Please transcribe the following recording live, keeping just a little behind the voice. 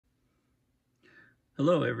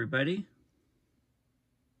Hello, everybody.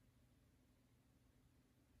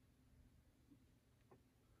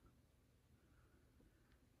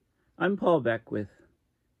 I'm Paul Beckwith.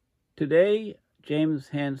 Today, James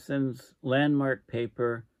Hansen's landmark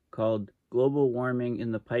paper called Global Warming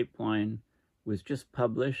in the Pipeline was just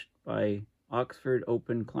published by Oxford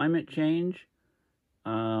Open Climate Change.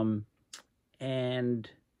 And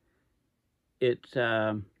it's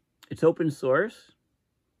open source.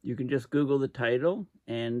 You can just Google the title,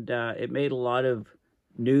 and it made a lot of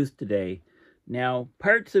news today. Now,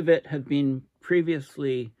 parts of it have been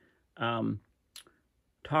previously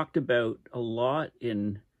talked about a lot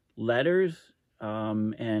in letters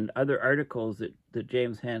and other articles that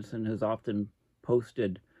James Hansen has often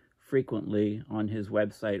posted frequently on his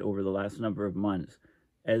website over the last number of months,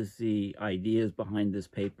 as the ideas behind this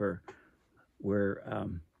paper were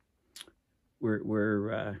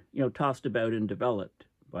tossed about and developed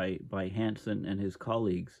by Hansen and his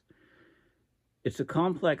colleagues. It's a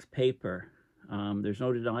complex paper. There's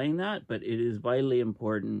no denying that, but it is vitally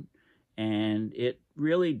important, and it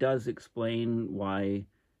really does explain why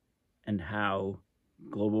and how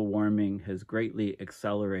global warming has greatly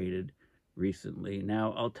accelerated recently.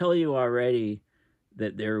 Now, I'll tell you already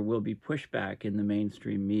that there will be pushback in the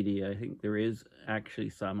mainstream media. I think there is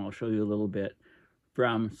actually some. I'll show you a little bit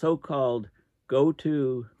from so-called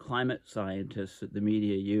go-to climate scientists that the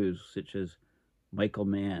media use, such as Michael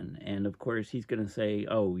Mann. And of course, he's going to say,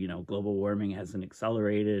 oh, global warming hasn't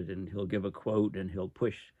accelerated, and he'll give a quote and he'll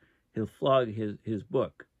flog his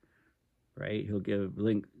book, right? He'll give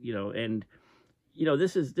link, and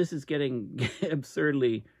this is getting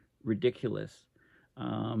absurdly ridiculous.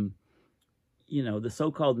 The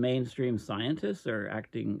so-called mainstream scientists are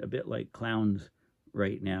acting a bit like clowns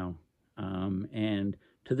right now, and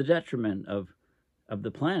to the detriment of the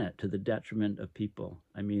planet, to the detriment of people.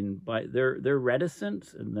 I mean, by their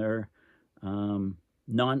reticence and their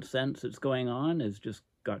nonsense that's going on has just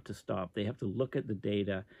got to stop. They have to look at the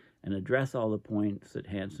data and address all the points that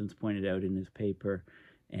Hansen's pointed out in his paper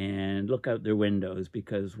and look out their windows,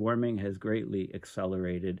 because warming has greatly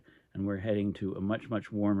accelerated and we're heading to a much,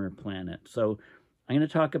 much warmer planet. So I'm going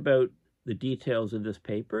to talk about the details of this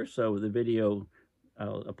paper. So the video,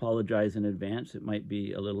 I'll apologize in advance, it might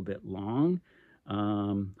be a little bit long.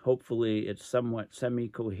 Hopefully it's somewhat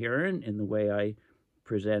semi-coherent in the way I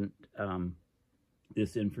present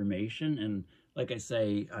this information. And like I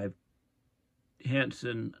say,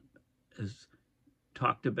 Hansen has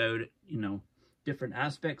talked about it, different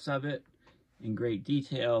aspects of it in great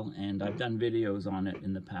detail, and I've done videos on it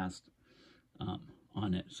in the past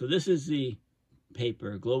on it. So this is the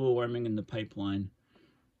paper, Global Warming in the Pipeline.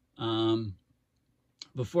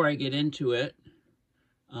 Before I get into it,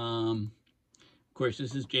 of course,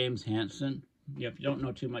 this is James Hansen. If you don't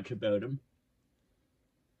know too much about him,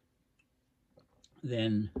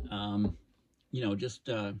 then, just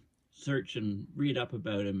search and read up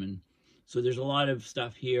about him. And so there's a lot of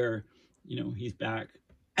stuff here. He's back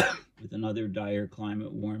with another dire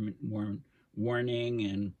climate warning,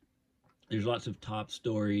 and there's lots of top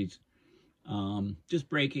stories just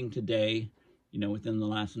breaking today, within the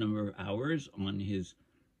last number of hours on his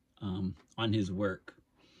work.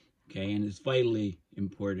 Okay, and it's vitally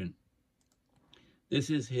important. This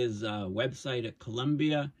is his website at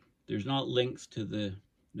Columbia. There's not links to the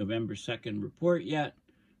November 2nd report yet,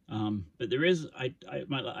 but there is. I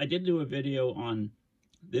did do a video on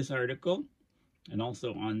this article and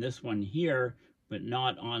also on this one here, but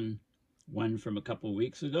not on one from a couple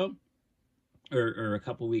weeks ago, or a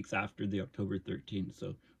couple weeks after the October 13th.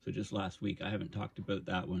 So just last week. I haven't talked about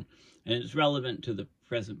that one, and it's relevant to the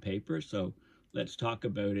present paper. So let's talk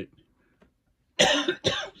about it.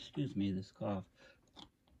 Excuse me, this cough.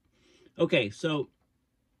 Okay, so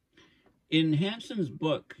in Hansen's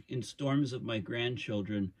book, In Storms of My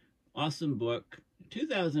Grandchildren, awesome book,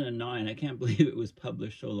 2009, I can't believe it was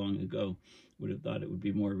published so long ago. Would have thought it would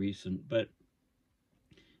be more recent. But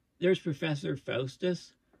there's Professor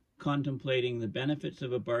Faustus contemplating the benefits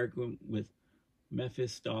of a bargain with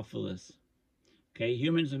Mephistopheles. Okay,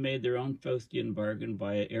 humans have made their own Faustian bargain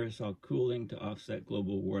via aerosol cooling to offset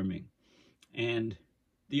global warming. And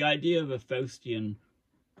the idea of a Faustian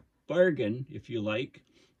bargain, if you like,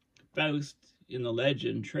 Faust, in the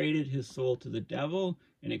legend, traded his soul to the devil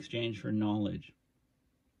in exchange for knowledge.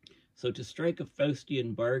 So to strike a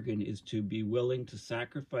Faustian bargain is to be willing to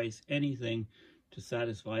sacrifice anything to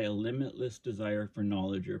satisfy a limitless desire for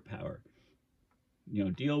knowledge or power.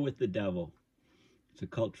 Deal with the devil. It's a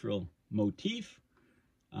cultural motif.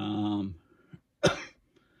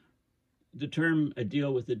 The term a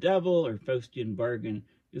deal with the devil or Faustian bargain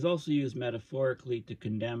is also used metaphorically to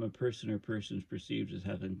condemn a person or persons perceived as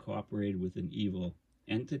having cooperated with an evil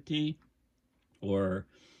entity, or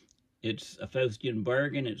it's a Faustian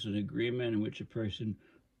bargain. It's an agreement in which a person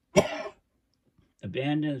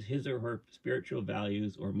abandons his or her spiritual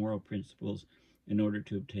values or moral principles in order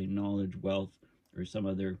to obtain knowledge, wealth, or some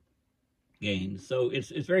other gain. So it's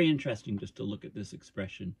very interesting just to look at this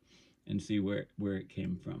expression and see where it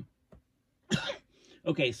came from.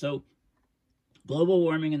 Okay, so global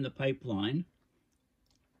warming in the pipeline.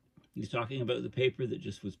 He's talking about the paper that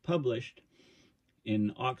just was published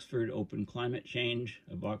in Oxford Open Climate Change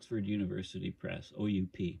of Oxford University Press,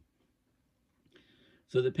 OUP.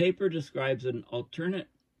 So the paper describes an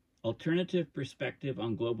alternative perspective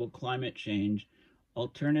on global climate change,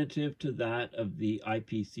 alternative to that of the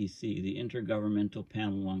IPCC, the Intergovernmental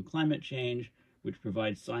Panel on Climate Change, which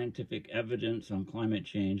provides scientific evidence on climate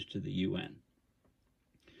change to the UN.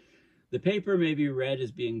 The paper may be read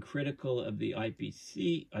as being critical of the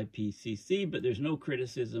IPCC, but there's no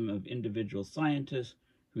criticism of individual scientists,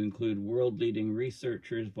 who include world-leading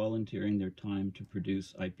researchers volunteering their time to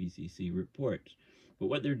produce IPCC reports. But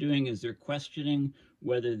what they're doing is they're questioning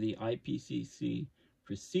whether the IPCC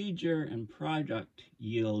procedure and product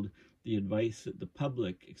yield the advice that the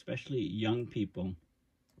public, especially young people,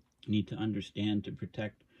 need to understand to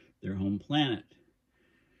protect their home planet.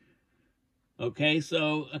 Okay,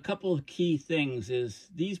 so a couple of key things is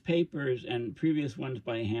these papers and previous ones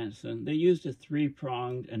by Hansen, they used a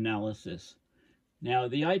three-pronged analysis. Now,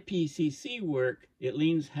 the IPCC work, it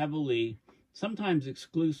leans heavily, sometimes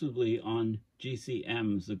exclusively, on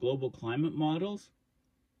GCMs, the global climate models,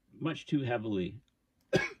 much too heavily.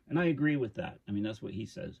 And I agree with that. I mean, that's what he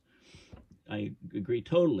says. I agree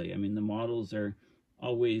totally. I mean, the models are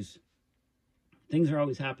always... Things are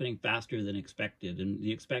always happening faster than expected, and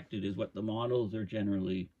the expected is what the models are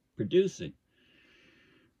generally producing.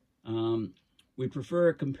 We prefer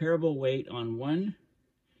a comparable weight on one.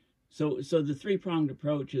 So the three-pronged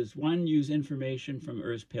approach is, one, use information from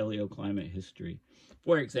Earth's paleoclimate history.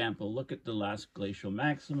 For example, look at the last glacial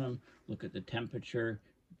maximum, look at the temperature,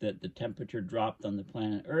 that the temperature dropped on the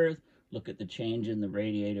planet Earth, look at the change in the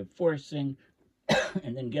radiative forcing,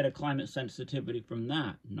 and then get a climate sensitivity from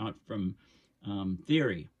that, not from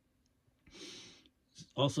theory.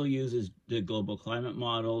 Also uses the global climate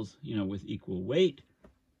models, with equal weight.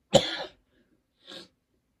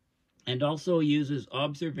 And also uses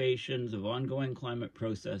observations of ongoing climate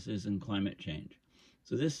processes and climate change.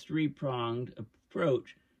 So this three-pronged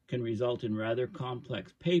approach can result in rather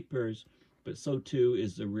complex papers, but so too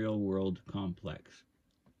is the real-world complex.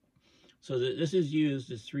 So this is used,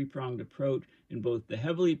 this three-pronged approach, in both the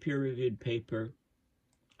heavily peer-reviewed paper,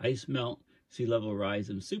 Ice Melt, Sea Level Rise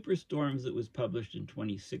and Superstorms, that was published in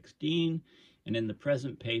 2016, and in the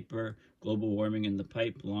present paper, Global Warming in the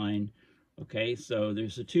Pipeline. Okay, so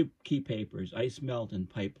there's the two key papers, Ice Melt and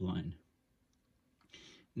Pipeline.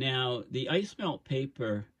 Now, the Ice Melt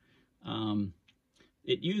paper,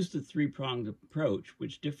 it used the three-pronged approach,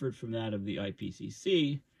 which differed from that of the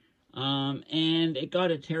IPCC, and it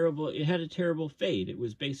had a terrible fate. It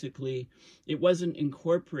was basically, it wasn't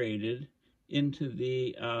incorporated into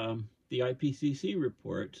the IPCC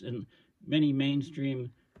reports, and many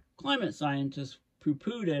mainstream climate scientists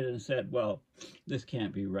poo-pooed it and said, well, this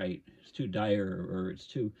can't be right. It's too dire, or it's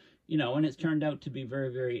too, and it's turned out to be very,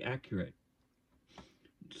 very accurate.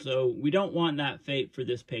 So we don't want that fate for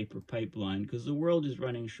this paper, Pipeline, because the world is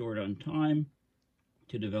running short on time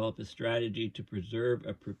to develop a strategy to preserve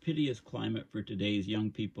a propitious climate for today's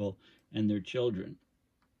young people and their children.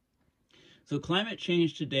 So climate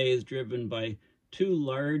change today is driven by two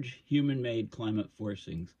large human-made climate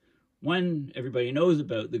forcings. One everybody knows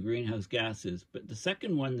about, the greenhouse gases, but the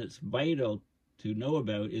second one that's vital to know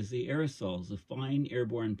about is the aerosols, the fine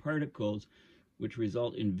airborne particles which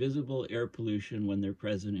result in visible air pollution when they're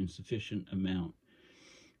present in sufficient amount.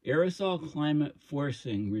 Aerosol climate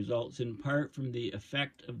forcing results in part from the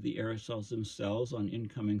effect of the aerosols themselves on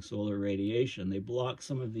incoming solar radiation. They block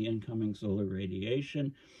some of the incoming solar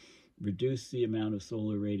radiation, reduce the amount of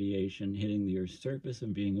solar radiation hitting the Earth's surface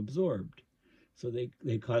and being absorbed. So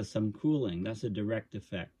they cause some cooling. That's a direct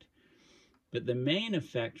effect. But the main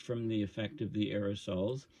effect from the effect of the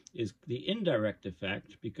aerosols is the indirect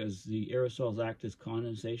effect, because the aerosols act as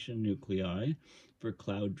condensation nuclei for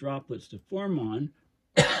cloud droplets to form on.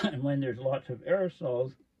 And when there's lots of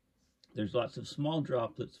aerosols, there's lots of small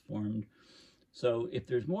droplets formed. So if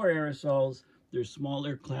there's more aerosols, there's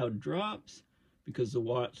smaller cloud drops, because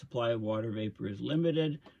the supply of water vapor is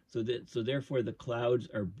limited, so therefore the clouds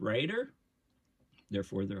are brighter,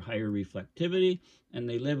 therefore they're higher reflectivity, and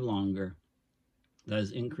they live longer,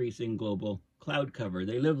 thus increasing global cloud cover.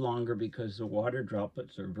 They live longer because the water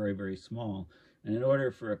droplets are very, very small. And in order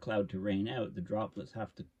for a cloud to rain out, the droplets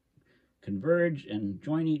have to converge and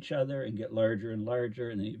join each other and get larger and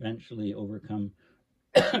larger, and they eventually overcome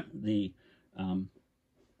the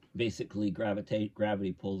basically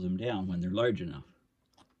gravity pulls them down when they're large enough.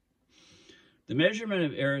 The measurement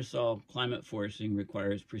of aerosol climate forcing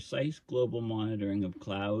requires precise global monitoring of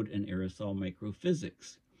cloud and aerosol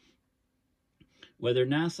microphysics. Whether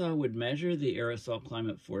NASA would measure the aerosol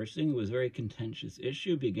climate forcing was a very contentious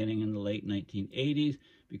issue beginning in the late 1980s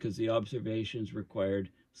because the observations required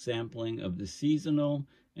sampling of the seasonal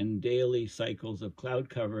and daily cycles of cloud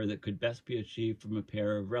cover that could best be achieved from a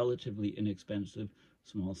pair of relatively inexpensive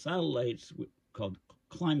small satellites called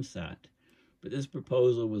ClimeSat. But this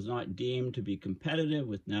proposal was not deemed to be competitive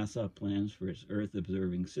with NASA plans for its Earth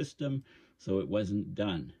observing system, so it wasn't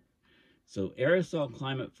done. So aerosol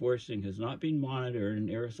climate forcing has not been monitored, and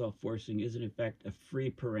aerosol forcing is in effect a free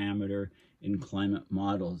parameter in climate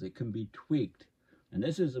models. It can be tweaked, and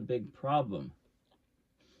this is a big problem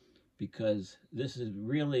because this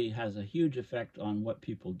really has a huge effect on what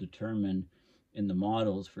people determine in the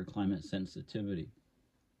models for climate sensitivity.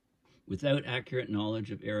 Without accurate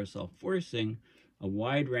knowledge of aerosol forcing, a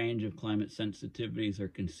wide range of climate sensitivities are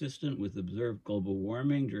consistent with observed global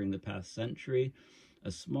warming during the past century.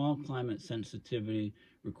 A small climate sensitivity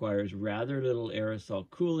requires rather little aerosol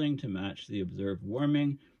cooling to match the observed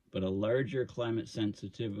warming, but a larger climate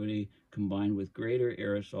sensitivity combined with greater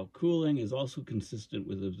aerosol cooling is also consistent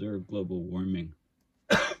with observed global warming.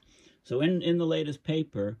 So in the latest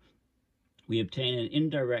paper, we obtain an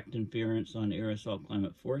indirect inference on aerosol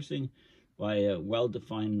climate forcing by a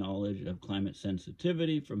well-defined knowledge of climate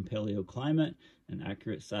sensitivity from paleoclimate and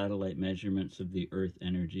accurate satellite measurements of the Earth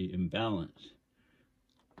energy imbalance.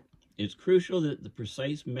 It's crucial that the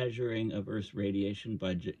precise measuring of Earth's radiation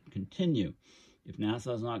budget continue. If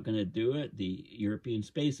NASA is not going to do it, the European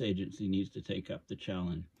Space Agency needs to take up the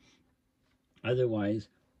challenge. Otherwise,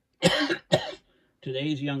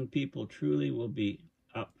 today's young people truly will be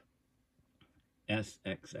up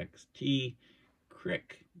SXXT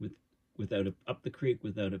creek up the creek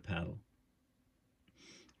without a paddle.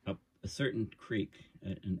 Up a certain creek,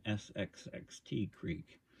 an SXXT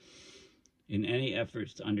creek, in any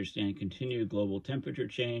efforts to understand continued global temperature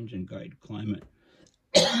change and guide climate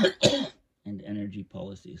and energy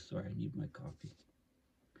policies. Sorry, I need my coffee.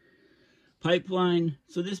 Pipeline.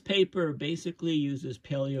 So this paper basically uses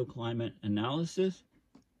paleoclimate analysis.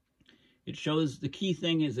 It shows, the key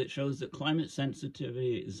thing is it shows that climate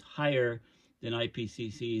sensitivity is higher than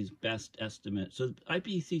IPCC's best estimate. So the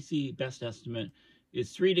IPCC best estimate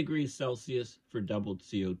is 3 degrees Celsius for doubled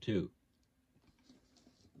CO2.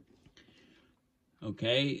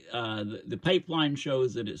 Okay, the pipeline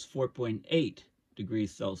shows that it's 4.8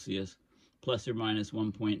 degrees Celsius, plus or minus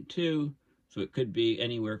 1.2, so it could be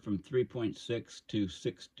anywhere from 3.6 to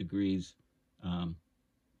 6 degrees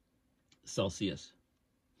Celsius.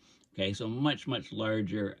 Okay, so much, much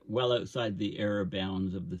larger, well outside the error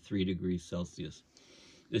bounds of the 3 degrees Celsius.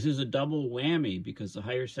 This is a double whammy because the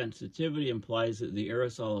higher sensitivity implies that the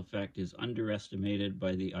aerosol effect is underestimated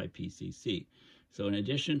by the IPCC. So in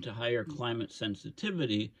addition to higher climate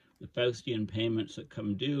sensitivity, the Faustian payments that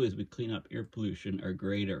come due as we clean up air pollution are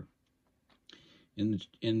greater. In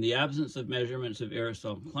the absence of measurements of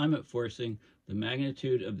aerosol climate forcing, the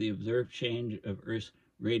magnitude of the observed change of Earth's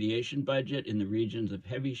radiation budget in the regions of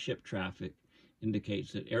heavy ship traffic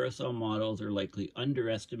indicates that aerosol models are likely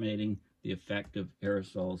underestimating the effect of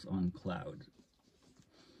aerosols on clouds.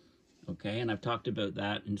 Okay, and I've talked about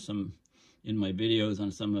that in my videos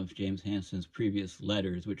on some of James Hansen's previous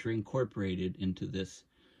letters, which are incorporated into this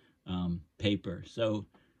paper. So,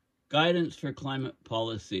 guidance for climate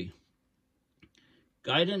policy.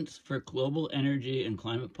 Guidance for global energy and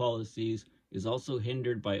climate policies is also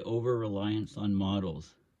hindered by over-reliance on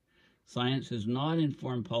models. Science has not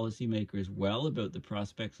informed policymakers well about the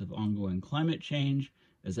prospects of ongoing climate change,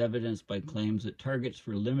 as evidenced by claims that targets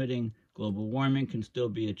for limiting global warming can still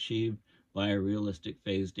be achieved by a realistic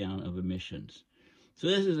phase down of emissions. So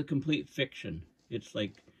this is a complete fiction. It's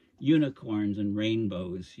like unicorns and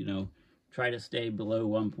rainbows, try to stay below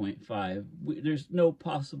 1.5. There's no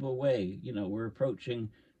possible way, we're approaching,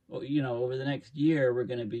 over the next year, we're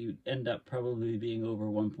going to end up probably being over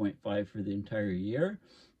 1.5 for the entire year,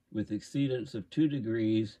 with exceedance of 2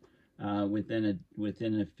 degrees within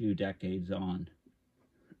a few decades on.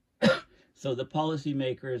 So the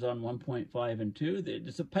policymakers on 1.5 and 2,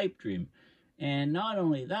 it's a pipe dream. And not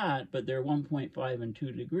only that, but their 1.5 and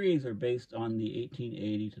 2 degrees are based on the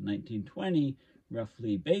 1880 to 1920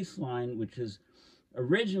 roughly baseline, which is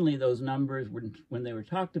Originally, those numbers, when they were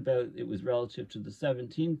talked about, it was relative to the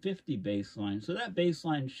 1750 baseline. So that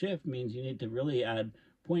baseline shift means you need to really add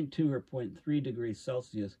 0.2 or 0.3 degrees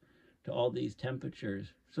Celsius to all these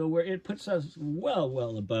temperatures. So it puts us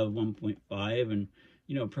well above 1.5 and,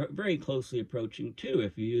 you know, very closely approaching 2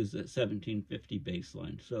 if you use the 1750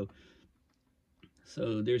 baseline. So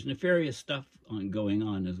there's nefarious stuff going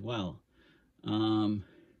on as well.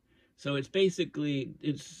 So it's basically,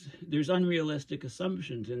 there's unrealistic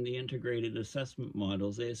assumptions in the integrated assessment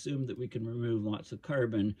models. They assume that we can remove lots of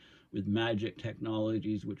carbon with magic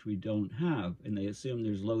technologies, which we don't have. And they assume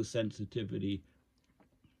there's low sensitivity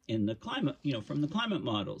in the climate, you know, from the climate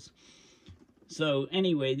models. So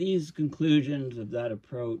anyway, these conclusions of that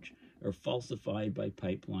approach are falsified by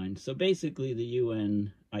pipelines. So basically the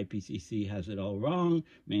UN IPCC has it all wrong.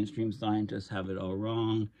 Mainstream scientists have it all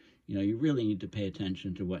wrong. You know, you really need to pay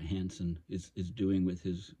attention to what Hansen is doing with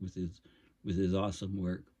his awesome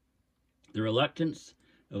work. The reluctance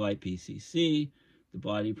of IPCC, the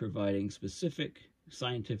body providing specific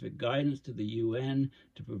scientific guidance to the UN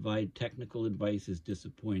to provide technical advice, is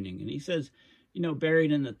disappointing. And he says, you know,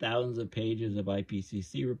 buried in the thousands of pages of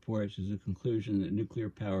IPCC reports is a conclusion that nuclear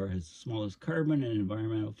power has the smallest carbon and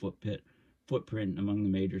environmental footprint among the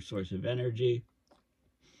major sources of energy.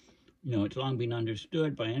 You know, it's long been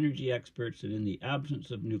understood by energy experts that in the absence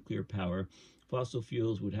of nuclear power, fossil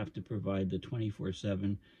fuels would have to provide the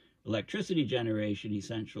 24/7 electricity generation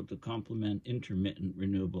essential to complement intermittent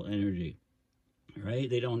renewable energy. Right?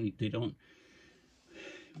 They don't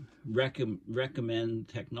recommend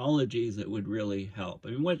technologies that would really help. I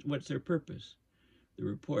mean, what's their purpose? The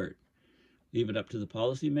report. Leave it up to the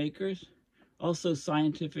policymakers. Also,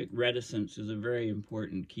 scientific reticence is a very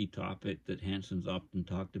important key topic that Hansen's often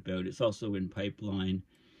talked about. It's also in Pipeline.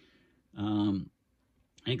 An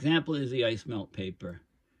example is the ice melt paper.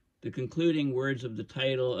 The concluding words of the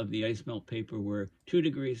title of the ice melt paper were 2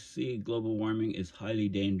 degrees C global warming is highly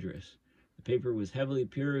dangerous. The paper was heavily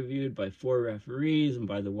peer-reviewed by 4 referees and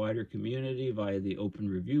by the wider community via the open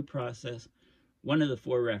review process. One of the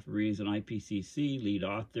 4 referees, an IPCC lead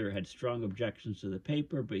author, had strong objections to the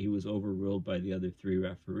paper, but he was overruled by the other 3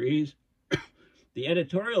 referees. The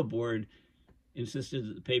editorial board insisted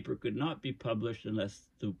that the paper could not be published unless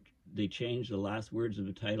they changed the last words of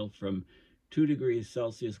the title from 2 degrees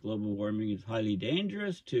Celsius global warming is highly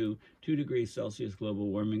dangerous to 2 degrees Celsius global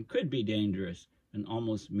warming could be dangerous, an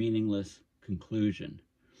almost meaningless conclusion.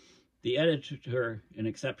 The editor, an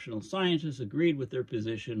exceptional scientist, agreed with their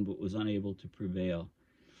position but was unable to prevail.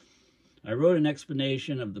 I wrote an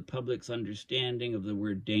explanation of the public's understanding of the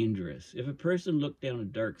word dangerous. If a person looked down a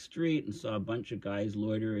dark street and saw a bunch of guys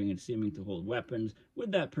loitering and seeming to hold weapons,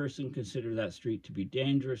 would that person consider that street to be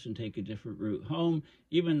dangerous and take a different route home,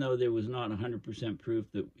 even though there was not 100%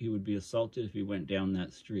 proof that he would be assaulted if he went down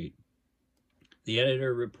that street? The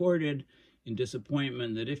editor reported in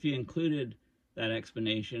disappointment that if he included that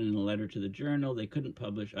explanation in a letter to the journal, they couldn't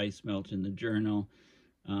publish ice melt in the journal.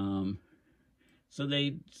 So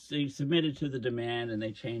they submitted to the demand and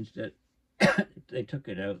they changed it. They took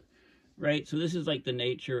it out, right? So this is like the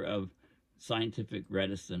nature of scientific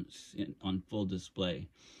reticence on full display.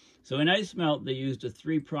 So in ice melt, they used a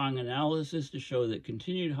 3-prong analysis to show that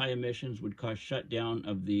continued high emissions would cause shutdown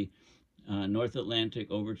of the North Atlantic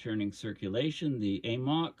overturning circulation, the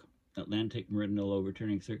AMOC, Atlantic Meridional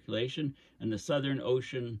Overturning Circulation, and the Southern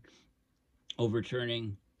Ocean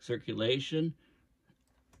Overturning Circulation,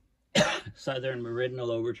 Southern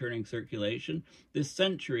Meridional Overturning Circulation. This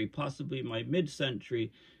century, possibly by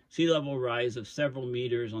mid-century, sea level rise of several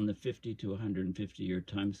meters on the 50 to 150-year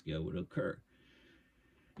timescale would occur.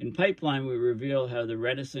 In Pipeline, we reveal how the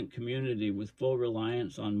reticent community, with full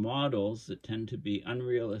reliance on models that tend to be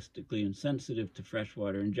unrealistically insensitive to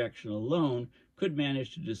freshwater injection alone, could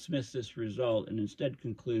manage to dismiss this result and instead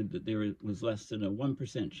conclude that there was less than a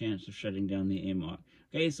 1% chance of shutting down the AMOC.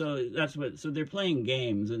 Okay, so so they're playing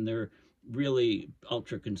games and they're really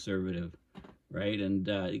ultra conservative, right? And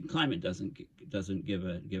climate doesn't give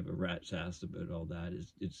a rat's ass about all that.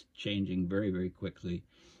 It's changing very, very quickly.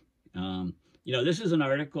 You know, this is an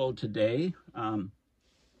article today.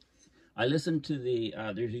 I listened to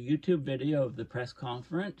there's a YouTube video of the press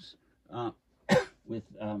conference with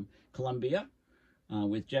Columbia,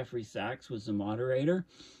 with Jeffrey Sachs was the moderator.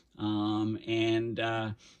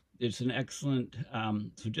 It's an excellent,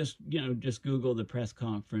 so just Google the press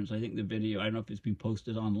conference. I think the video, I don't know if it's been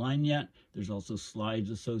posted online yet. There's also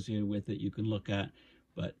slides associated with it you can look at,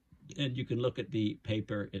 and you can look at the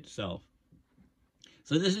paper itself.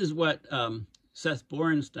 So this is what Seth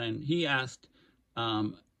Borenstein, he asked,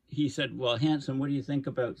 he said, well, Hansen, what do you think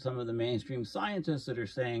about some of the mainstream scientists that are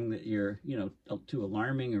saying that you're, too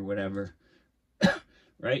alarming or whatever?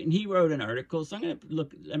 Right? And he wrote an article. So I'm going to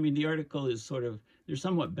look, I mean, the article is they're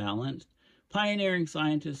somewhat balanced. Pioneering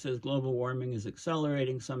scientist says global warming is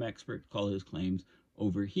accelerating. Some experts call his claims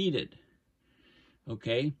overheated.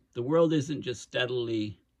 Okay? The world isn't just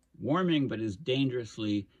steadily warming, but is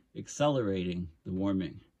dangerously accelerating the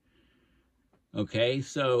warming. Okay?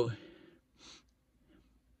 So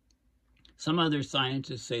some other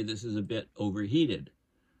scientists say this is a bit overheated.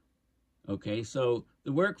 Okay, so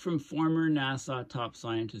the work from former NASA top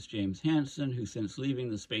scientist James Hansen, who since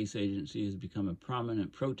leaving the space agency has become a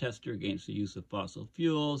prominent protester against the use of fossil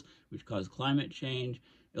fuels, which cause climate change,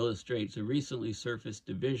 illustrates a recently surfaced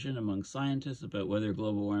division among scientists about whether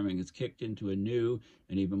global warming has kicked into a new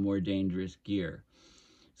and even more dangerous gear.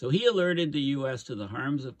 So he alerted the U.S. to the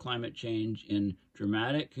harms of climate change in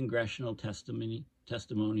dramatic congressional testimony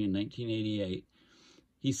in 1988.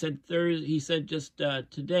 He said just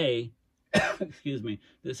today, excuse me,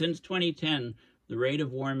 that since 2010, the rate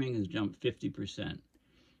of warming has jumped 50%.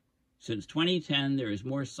 Since 2010, there is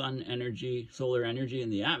more solar energy in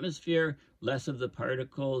the atmosphere, less of the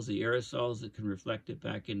particles, the aerosols that can reflect it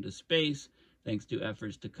back into space, thanks to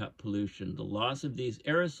efforts to cut pollution. The loss of these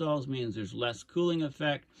aerosols means there's less cooling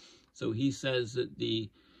effect. So he says that the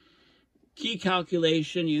key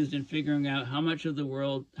calculation used in figuring out how much the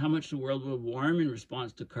world will warm in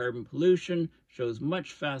response to carbon pollution shows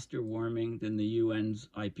much faster warming than the UN's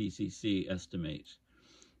IPCC estimates.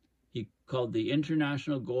 He called the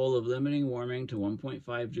international goal of limiting warming to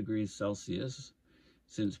 1.5 degrees Celsius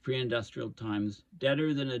since pre-industrial times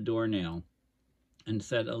deader than a doornail, and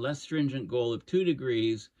said a less stringent goal of 2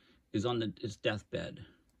 degrees is on its deathbed.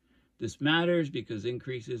 This matters because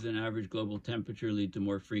increases in average global temperature lead to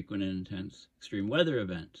more frequent and intense extreme weather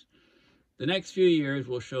events. The next few years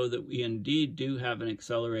will show that we indeed do have an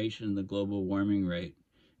acceleration in the global warming rate,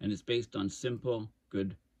 and it's based on simple,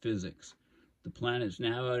 good physics. The planet's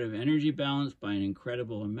now out of energy balance by an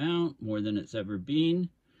incredible amount, more than it's ever been.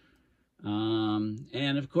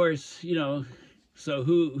 And of course, so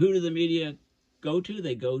who do the media go to?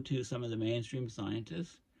 They go to some of the mainstream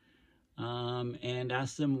scientists. And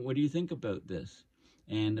ask them, what do you think about this?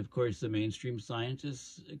 And of course, the mainstream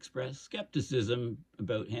scientists express skepticism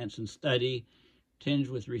about Hansen's study, tinged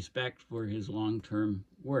with respect for his long-term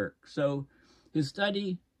work. So his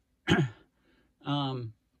study,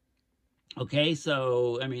 okay,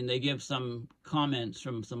 so, I mean, they give some comments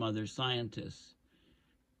from some other scientists.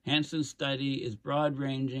 Hansen's study is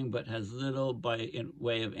broad-ranging but has little by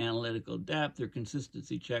way of analytical depth or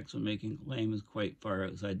consistency checks when making claims quite far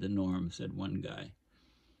outside the norm, said one guy.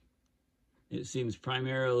 It seems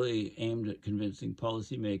primarily aimed at convincing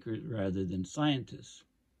policymakers rather than scientists.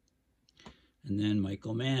 And then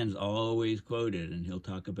Michael Mann's always quoted, and he'll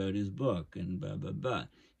talk about his book and blah, blah, blah.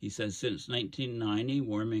 He says, since 1990,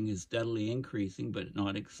 warming is steadily increasing but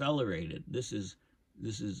not accelerated. This is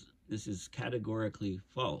categorically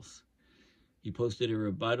false. He posted a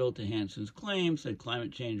rebuttal to Hansen's claim, said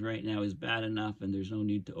climate change right now is bad enough and there's no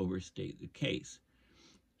need to overstate the case.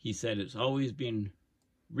 He said it's always been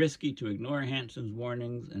risky to ignore Hansen's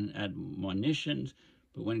warnings and admonitions,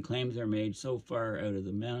 but when claims are made so far out of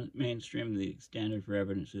the mainstream, the standard for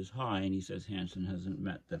evidence is high, and he says Hansen hasn't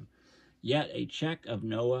met them. Yet a check of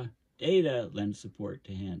NOAA data lends support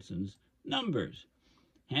to Hansen's numbers.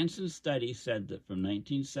 Hansen's study said that from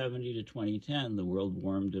 1970 to 2010, the world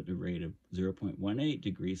warmed at a rate of 0.18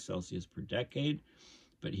 degrees Celsius per decade,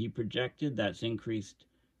 but he projected that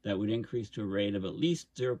would increase to a rate of at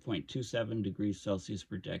least 0.27 degrees Celsius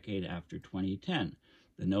per decade after 2010.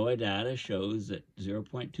 The NOAA data shows that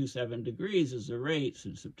 0.27 degrees is the rate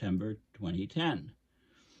since September 2010.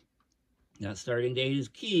 That starting date is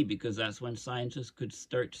key because that's when scientists could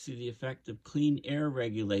start to see the effect of clean air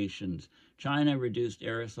regulations. China reduced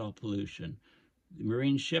aerosol pollution. The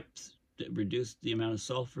marine ships reduced the amount of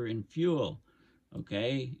sulphur in fuel,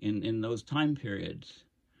 okay, in those time periods,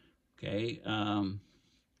 okay.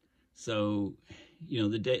 So,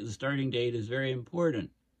 the starting date is very important.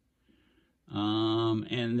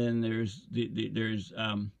 And then there's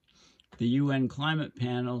the UN climate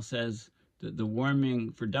panel says that the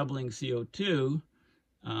warming for doubling CO2,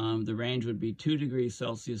 the range would be 2 degrees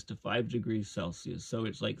Celsius to 5 degrees Celsius. So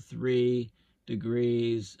it's like 3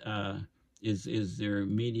 degrees is their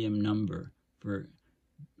medium number for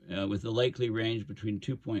with a likely range between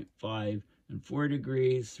 2.5 and 4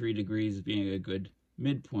 degrees, 3 degrees being a good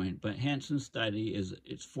midpoint. But Hansen's study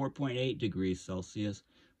it's 4.8 degrees Celsius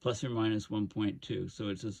plus or minus 1.2. So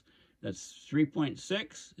that's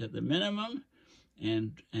 3.6 at the minimum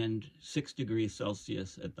and 6 degrees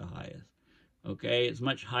Celsius at the highest. Okay, it's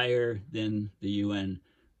much higher than the UN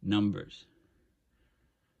numbers.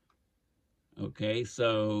 Okay,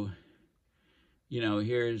 so,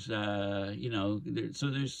 here's, so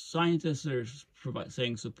there's scientists that are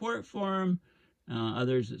saying support for him,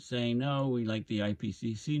 others that saying, no, we like the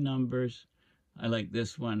IPCC numbers. I like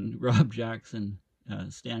this one, Rob Jackson,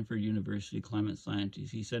 Stanford University climate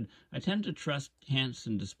scientist. He said, I tend to trust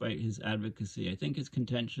Hansen despite his advocacy. I think his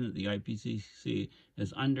contention that the IPCC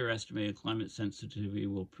has underestimated climate sensitivity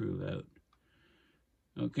will prove out.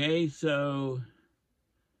 Okay, so,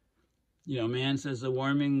 man says the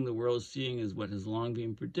warming the world is seeing is what has long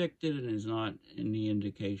been predicted and is not any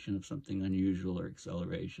indication of something unusual or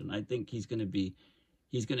acceleration. I think he's going to be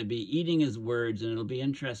eating his words, and it'll be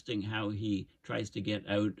interesting how he tries to get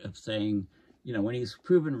out of saying, when he's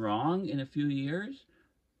proven wrong in a few years,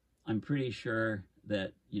 I'm pretty sure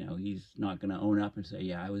that, he's not going to own up and say,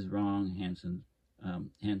 yeah, I was wrong,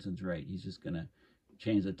 Hansen's right. He's just going to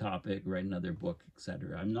change the topic, write another book,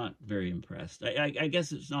 etc. I'm not very impressed. I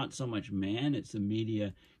guess it's not so much man, it's the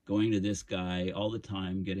media going to this guy all the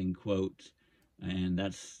time, getting quotes, and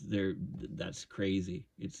that's crazy.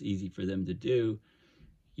 It's easy for them to do.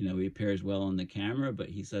 He appears well on the camera, but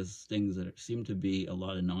he says things that seem to be a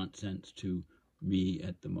lot of nonsense to me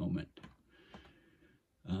at the moment.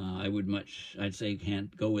 I'd say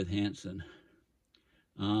go with Hansen.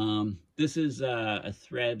 This is a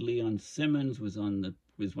thread. Leon Simmons was one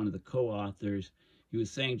of the co-authors. He was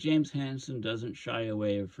saying James Hansen doesn't shy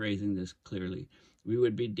away of phrasing this clearly. We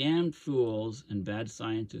would be damned fools and bad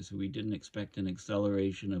scientists if we didn't expect an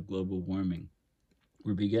acceleration of global warming.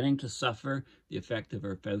 We're beginning to suffer the effect of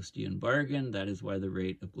our Faustian bargain. That is why the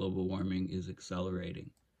rate of global warming is accelerating.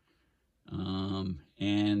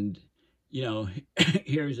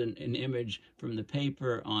 Here's an image from the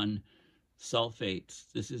paper on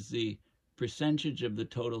sulfates. This is the percentage of the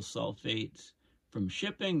total sulfates from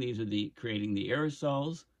shipping. These are creating the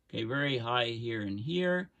aerosols. Okay, very high here and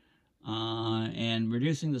here. And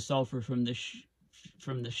reducing the sulfur from the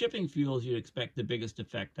shipping fuels, you'd expect the biggest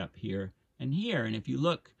effect up here and here. And if you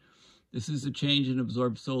look, this is a change in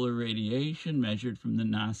absorbed solar radiation measured from the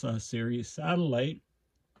NASA Sirius satellite.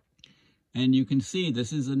 And you can see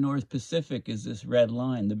this is the North Pacific, is this red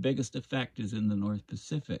line. The biggest effect is in the North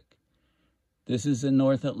Pacific. This is the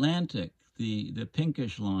North Atlantic, the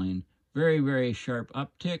pinkish line. Very, very sharp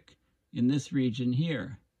uptick in this region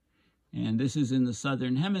here. And this is in the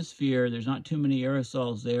Southern Hemisphere. There's not too many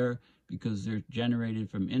aerosols there because they're generated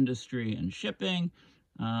from industry and shipping.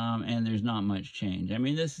 And there's not much change. I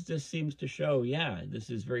mean, this just seems to show, yeah,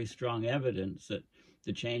 this is very strong evidence that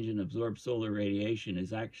the change in absorbed solar radiation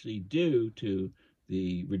is actually due to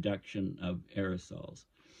the reduction of aerosols.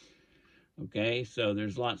 Okay, so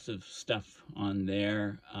there's lots of stuff on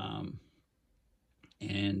there.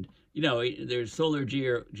 There's solar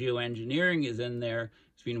geoengineering is in there.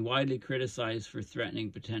 It's been widely criticized for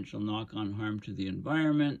threatening potential knock-on harm to the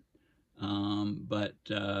environment.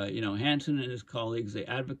 Hansen and his colleagues, they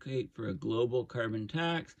advocate for a global carbon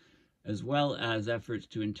tax, as well as efforts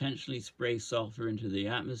to intentionally spray sulfur into the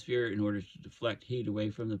atmosphere in order to deflect heat away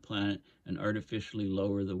from the planet and artificially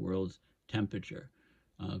lower the world's temperature.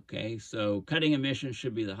 Okay, so cutting emissions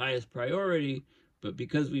should be the highest priority, but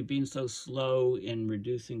because we've been so slow in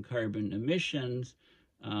reducing carbon emissions,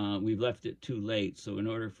 we've left it too late. So in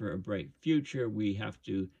order for a bright future, we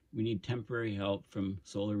need temporary help from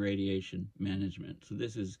solar radiation management. So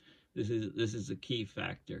this is a key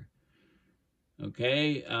factor.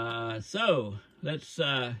 Okay, so let's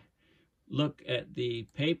look at the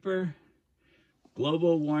paper,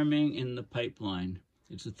 Global Warming in the Pipeline.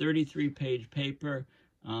 It's a 33-page paper,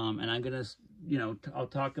 and I'm going to, I'll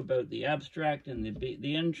talk about the abstract and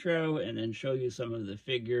the intro, and then show you some of the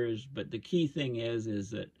figures. But the key thing is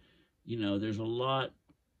that, there's a lot.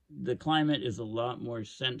 The climate is a lot more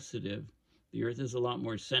sensitive. The Earth is a lot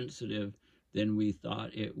more sensitive than we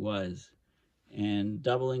thought it was. And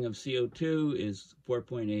doubling of CO2 is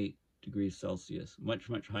 4.8 degrees Celsius, much,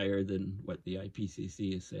 much higher than what the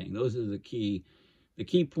IPCC is saying. Those are the key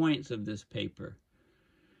points of this paper.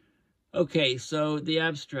 Okay, so the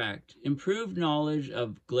abstract. Improved knowledge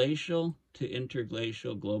of glacial to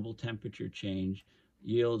interglacial global temperature change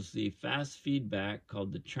yields the fast feedback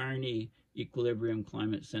called the Charney Equilibrium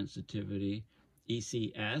Climate Sensitivity,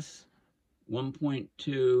 ECS,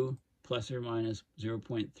 1.2 plus or minus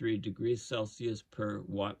 0.3 degrees Celsius per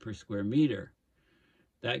watt per square meter.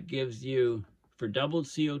 That gives you, for doubled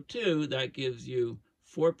CO2, that gives you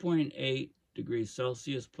 4.8 degrees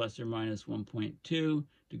Celsius plus or minus 1.2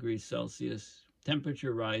 degrees Celsius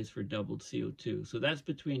temperature rise for doubled CO2. So that's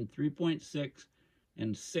between 3.6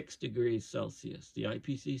 and 6 degrees Celsius. The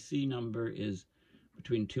IPCC number is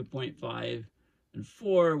between 2.5 and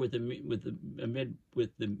 4 with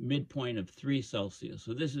the midpoint of 3 Celsius.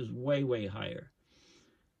 So this is way, way higher.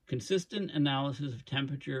 Consistent analysis of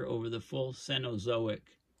temperature over the full Cenozoic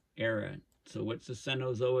era. So what's the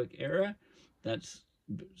Cenozoic era? That's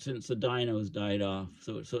since the dinos died off.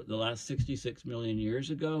 So the last 66 million years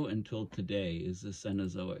ago until today is the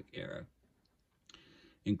Cenozoic era,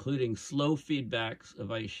 including slow feedbacks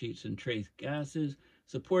of ice sheets and trace gases,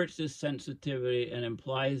 supports this sensitivity and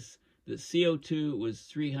implies that CO2 was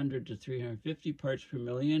 300 to 350 parts per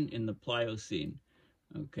million in the Pliocene.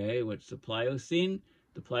 Okay, what's the Pliocene?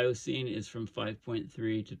 The Pliocene is from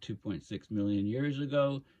 5.3 to 2.6 million years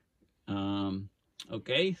ago.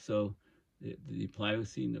 Okay, so the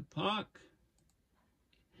Pliocene epoch.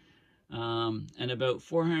 And about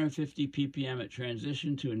 450 ppm at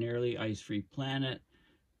transition to a nearly ice-free planet,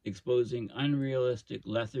 exposing unrealistic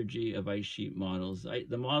lethargy of ice sheet models.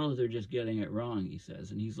 The models are just getting it wrong, he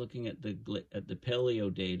says, and he's looking at the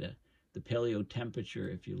paleo data, the paleo temperature,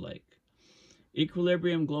 if you like.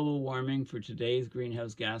 Equilibrium global warming for today's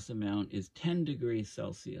greenhouse gas amount is 10 degrees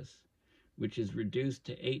Celsius, which is reduced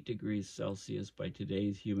to 8 degrees Celsius by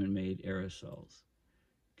today's human-made aerosols.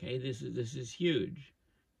 Okay, this is huge.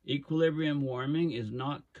 Equilibrium warming is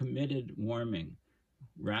not committed warming.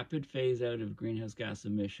 Rapid phase out of greenhouse gas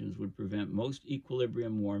emissions would prevent most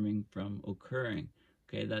equilibrium warming from occurring.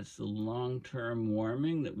 Okay, that's the long-term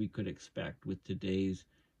warming that we could expect with today's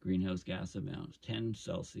greenhouse gas amounts, 10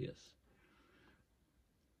 Celsius.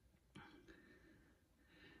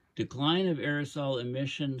 Decline of aerosol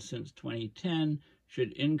emissions since 2010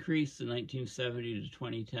 should increase the 1970 to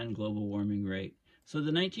 2010 global warming rate. So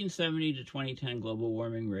the 1970 to 2010 global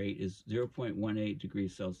warming rate is 0.18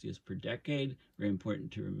 degrees Celsius per decade. Very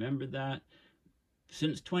important to remember that.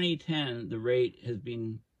 Since 2010, the rate has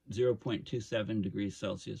been 0.27 degrees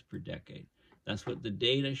Celsius per decade. That's what the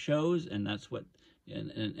data shows, and that's what,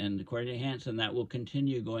 and according to Hansen, that will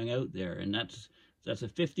continue going out there, and that's a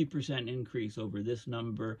 50% increase over this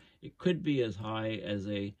number. It could be as high as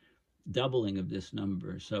a doubling of this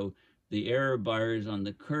number. So the error bars on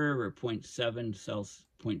the curve are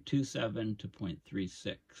 0.27 to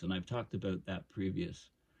 0.36, and I've talked about that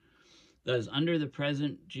previous. Thus, under the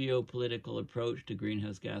present geopolitical approach to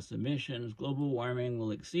greenhouse gas emissions, global warming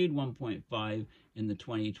will exceed 1.5 in the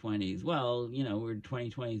 2020s. Well, you know, we're in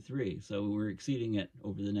 2023, so we're exceeding it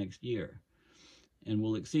over the next year. And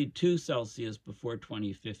will exceed 2 Celsius before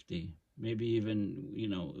 2050, maybe even, you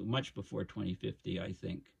know, much before 2050, I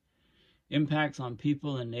think. Impacts on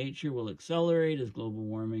people and nature will accelerate as global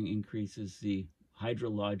warming increases the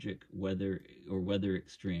hydrologic weather or weather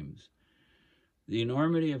extremes. The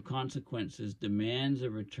enormity of consequences demands a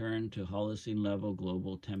return to Holocene level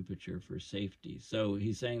global temperature for safety. So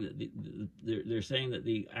he's saying that they're saying that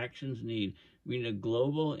the actions we need a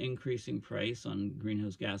global increasing price on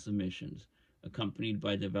greenhouse gas emissions, accompanied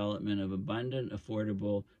by development of abundant,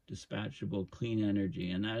 affordable, dispatchable, clean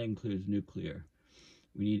energy, and that includes nuclear.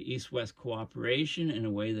 We need East-West cooperation in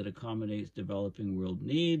a way that accommodates developing world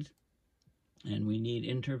needs, and we need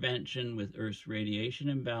intervention with Earth's radiation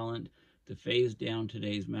imbalance to phase down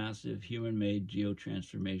today's massive human-made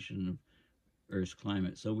geotransformation of Earth's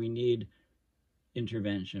climate. So we need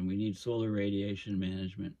intervention. We need solar radiation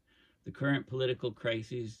management. The current political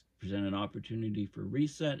crises present an opportunity for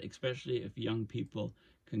reset, especially if young people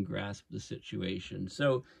can grasp the situation.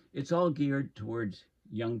 So it's all geared towards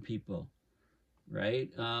young people, right?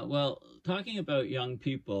 Well, talking about young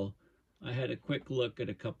people, I had a quick look at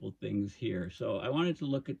a couple things here. So I wanted to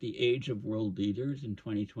look at the age of world leaders in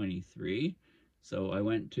 2023. So I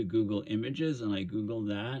went to Google Images and I Googled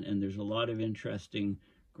that, and there's a lot of interesting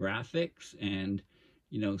graphics. And,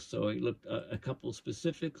 you know, so I looked a couple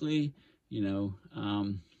specifically, you know,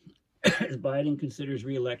 as Biden considers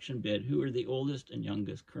re-election bid, who are the oldest and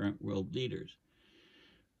youngest current world leaders?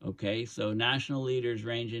 Okay, so national leaders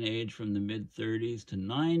range in age from the mid-30s to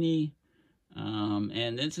 90.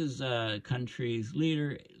 And this is countries'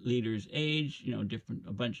 leaders' age, you know,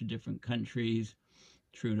 a bunch of different countries.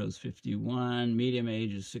 Trudeau's 51, medium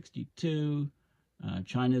age is 62,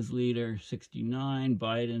 China's leader 69,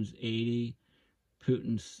 Biden's 80,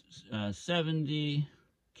 Putin's 70,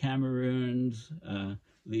 Cameroon's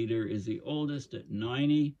leader is the oldest at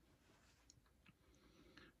 90,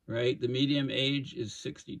 right? The medium age is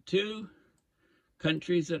 62.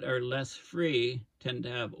 Countries that are less free tend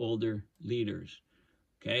to have older leaders.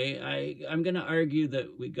 Okay, I'm going to argue that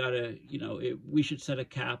we got to, we should set a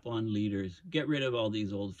cap on leaders. Get rid of all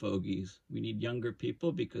these old fogies. We need younger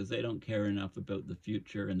people because they don't care enough about the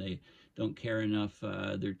future, and they don't care enough.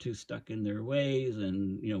 They're too stuck in their ways,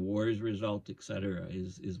 and wars result, etc.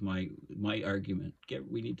 Is my argument.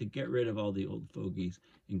 We need to get rid of all the old fogies,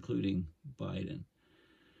 including Biden.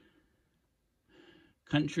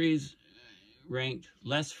 Countries ranked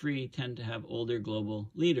less free tend to have older global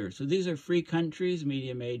leaders. So these are free countries,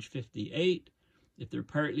 medium age 58. If they're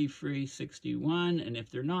partly free, 61. And if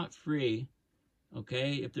they're not free,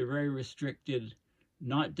 okay, if they're very restricted,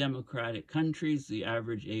 not democratic countries, the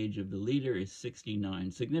average age of the leader is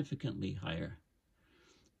 69, significantly higher.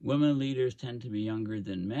 Women leaders tend to be younger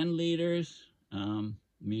than men leaders.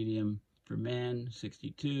 Medium for men,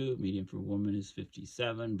 62. Medium for women is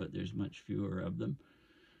 57, but there's much fewer of them.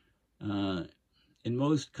 In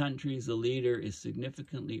most countries, the leader is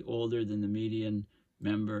significantly older than the median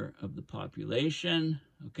member of the population,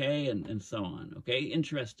 okay, and so on, okay?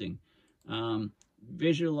 Interesting.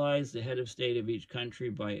 Visualize the head of state of each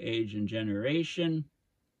country by age and generation.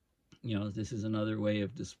 This is another way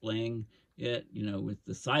of displaying it, with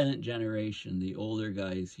the silent generation, the older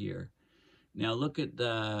guys here. Now look at,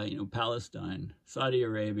 Palestine, Saudi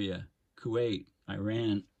Arabia, Kuwait,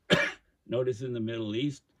 Iran. Notice in the Middle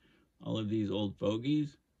East, all of these old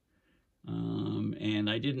fogies. And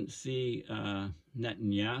I didn't see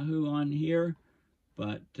Netanyahu on here,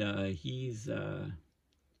 but he's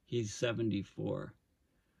 74.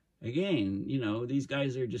 Again, these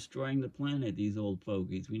guys are destroying the planet, these old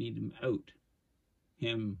fogies. We need them out.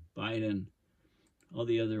 Him, Biden, all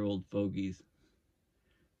the other old fogies.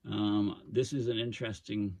 This is an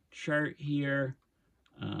interesting chart here.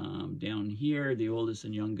 Down here, the oldest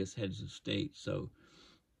and youngest heads of state. So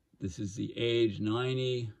this is the age,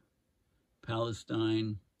 90,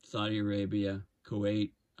 Palestine, Saudi Arabia,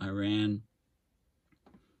 Kuwait, Iran.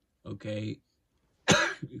 Okay,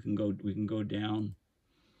 we can go down.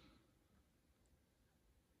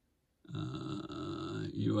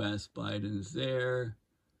 U.S. Biden's there.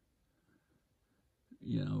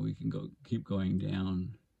 We can keep going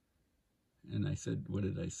down. And I said, what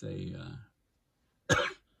did I say?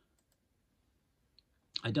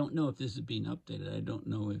 I don't know if this is being updated. I don't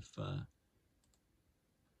know if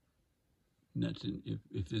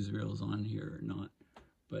Israel's on here or not.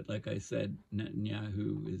 But like I said,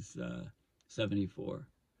 Netanyahu is 74.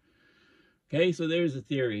 Okay, so there's a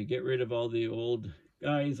theory. Get rid of all the old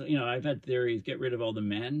guys. I've had theories. Get rid of all the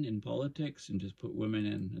men in politics and just put women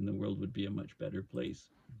in, and the world would be a much better place.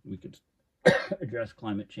 We could address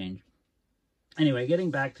climate change. Anyway,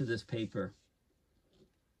 getting back to this paper.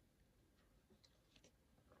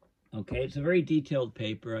 Okay, it's a very detailed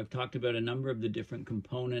paper. I've talked about a number of the different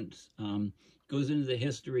components. Goes into the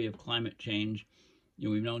history of climate change.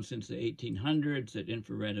 We've known since the 1800s that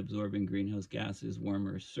infrared absorbing greenhouse gases warm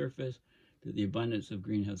Earth's surface, that the abundance of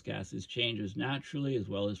greenhouse gases changes naturally as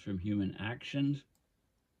well as from human actions.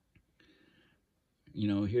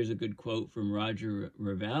 Here's a good quote from Roger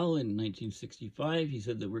Revelle in 1965. He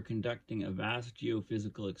said that we're conducting a vast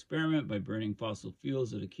geophysical experiment by burning fossil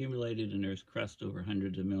fuels that accumulated in Earth's crust over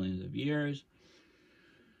hundreds of millions of years.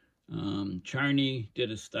 Charney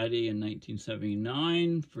did a study in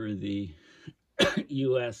 1979 for the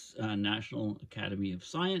U.S. National Academy of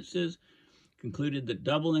Sciences, concluded that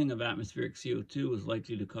doubling of atmospheric CO2 was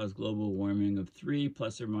likely to cause global warming of 3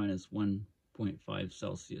 plus or minus 1.5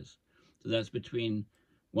 Celsius. So that's between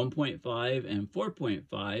 1.5 and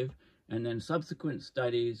 4.5. And then subsequent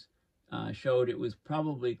studies showed it was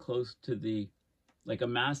probably close to a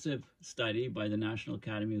massive study by the National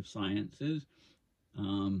Academy of Sciences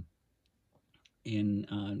in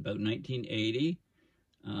about 1980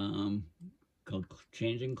 called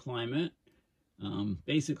Changing Climate.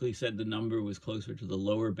 Basically said the number was closer to the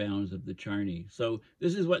lower bounds of the Charney. So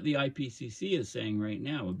this is what the IPCC is saying right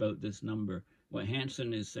now about this number. What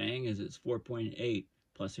Hansen is saying is it's 4.8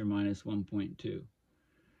 plus or minus 1.2.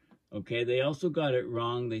 Okay, they also got it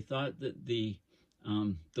wrong. They thought that the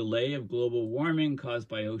delay of global warming caused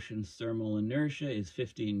by ocean's thermal inertia is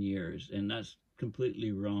 15 years, and that's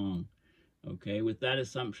completely wrong. Okay, with that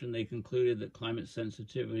assumption, they concluded that climate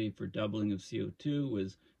sensitivity for doubling of CO2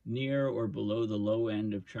 was near or below the low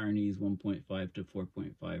end of Charney's 1.5 to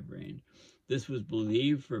 4.5 range. This was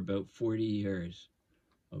believed for about 40 years.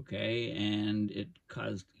 Okay, and it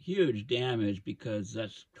caused huge damage because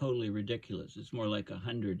that's totally ridiculous. It's more like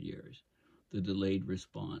 100 years, the delayed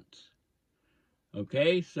response.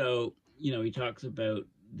 Okay, so, he talks about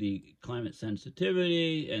the climate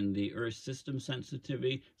sensitivity and the Earth system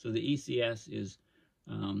sensitivity. So the ECS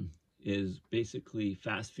is basically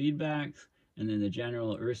fast feedbacks, And then the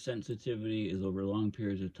general Earth sensitivity is over long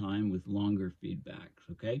periods of time with longer feedbacks,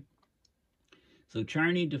 okay? So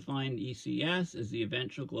Charney defined ECS as the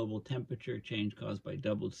eventual global temperature change caused by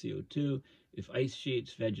doubled CO2 if ice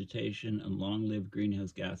sheets, vegetation, and long-lived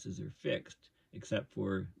greenhouse gases are fixed, except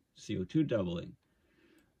for CO2 doubling.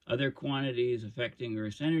 Other quantities affecting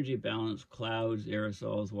Earth's energy balance, clouds,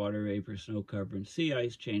 aerosols, water vapor, snow cover, and sea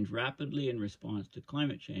ice, change rapidly in response to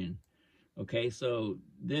climate change. Okay, so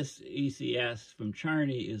this ECS from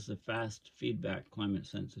Charney is the fast feedback climate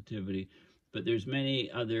sensitivity, but there's many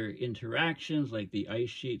other interactions like the ice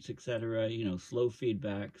sheets, etc., slow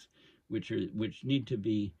feedbacks, which need to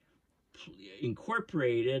be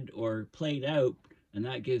incorporated or played out, and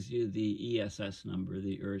that gives you the ESS number,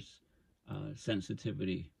 the Earth's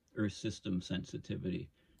sensitivity, Earth system sensitivity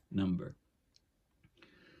number.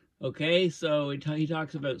 Okay, so he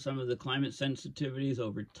talks about some of the climate sensitivities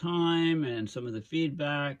over time and some of the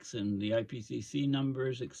feedbacks and the IPCC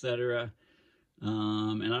numbers, etc.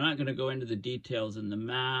 And I'm not going to go into the details in the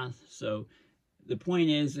math. So the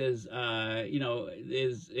point is the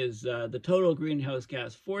total greenhouse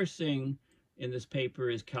gas forcing in this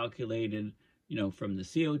paper is calculated, from the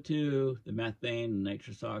CO2, the methane, the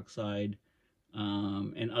nitrous oxide,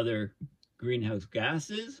 and other greenhouse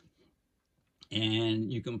gases.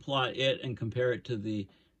 And you can plot it and compare it to the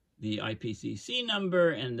IPCC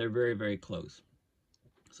number, and they're very, very close.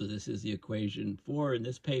 So this is the equation 4 in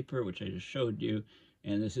this paper, which I just showed you,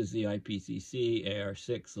 and this is the IPCC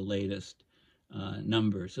AR6, the latest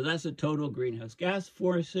number. So that's the total greenhouse gas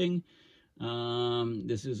forcing.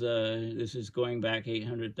 This is going back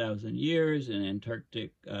 800,000 years, an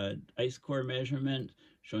Antarctic ice core measurement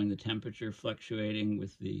showing the temperature fluctuating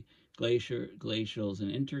with the glacials and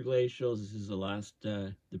interglacials. This is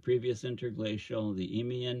the previous interglacial, the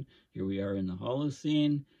Eemian. Here we are in the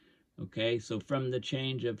Holocene. Okay, so from the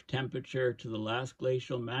change of temperature to the last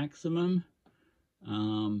glacial maximum,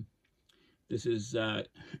 this is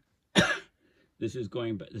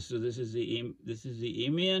going back. This is the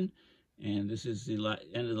Eemian, and this is the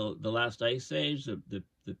end of the last ice age.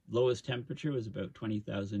 The lowest temperature was about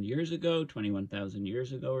 20,000 years ago, 21,000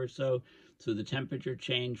 years ago or so. So the temperature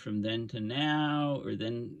change from then to now, or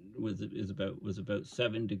then was about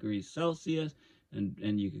 7 degrees Celsius,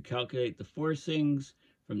 and you could calculate the forcings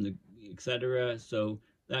from the etc. So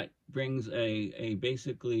that brings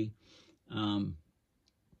basically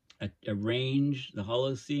a range, the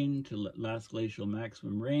Holocene to last glacial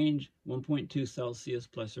maximum range, 1.2 Celsius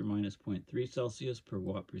plus or minus 0.3 Celsius per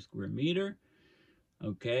watt per square meter.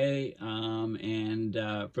 Okay, and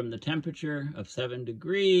from the temperature of 7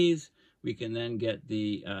 degrees, we can then get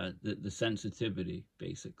the sensitivity,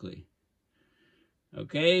 basically.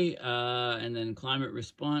 Okay, and then climate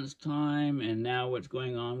response time, and now what's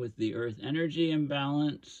going on with the Earth energy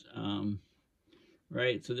imbalance,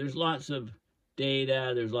 right? So there's lots of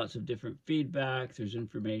data, there's lots of different feedbacks, there's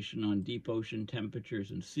information on deep ocean temperatures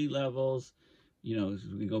and sea levels. As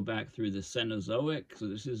we go back through the Cenozoic, so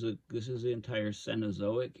this is the entire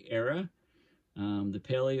Cenozoic era, the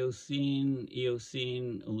Paleocene,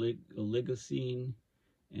 Eocene, Oligocene,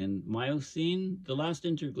 and Miocene. The last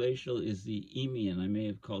interglacial is the Eemian. I may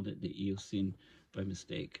have called it the Eocene by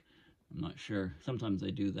mistake. I'm not sure. Sometimes I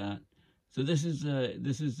do that. So this is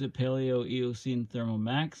the Paleo-Eocene thermal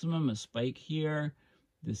maximum, a spike here.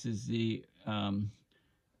 This is the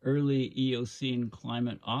early Eocene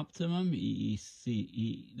climate optimum,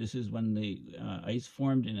 EECE. This is when the ice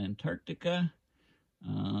formed in Antarctica.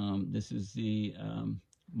 This is the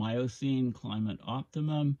Miocene climate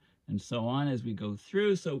optimum, and so on as we go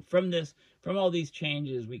through. So from all these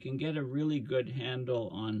changes, we can get a really good handle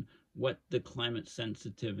on what the climate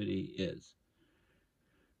sensitivity is.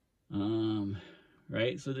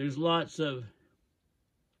 Right? So there's lots of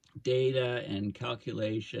data and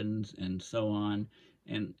calculations and so on.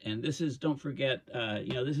 And this is, don't forget,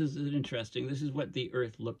 this is interesting. This is what the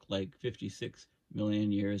Earth looked like 56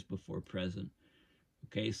 million years before present.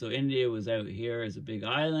 Okay, so India was out here as a big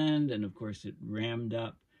island, and of course it rammed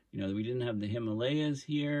up. We didn't have the Himalayas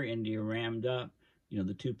here. India rammed up.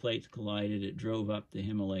 The two plates collided. It drove up the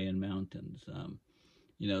Himalayan mountains.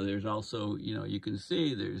 There's also, you can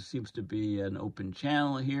see there seems to be an open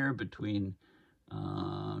channel here between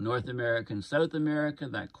North America and South America.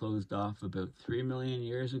 That closed off about 3 million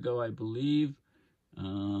years ago, I believe.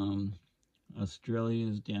 Australia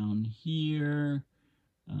is down here.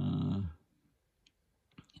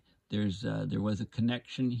 There was a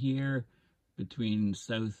connection here between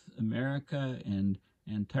South America and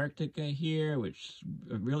Antarctica here, which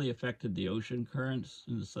really affected the ocean currents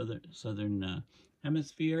in the southern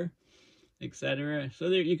hemisphere. etc. So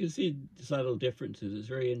there you can see subtle differences. It's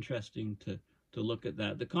very interesting to look at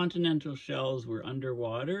that. The continental shelves were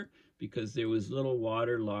underwater because there was little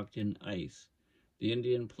water locked in ice. The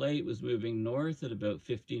Indian plate was moving north at about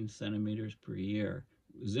 15 centimeters per year,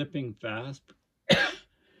 zipping fast.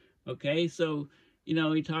 Okay, so, you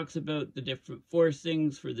know, he talks about the different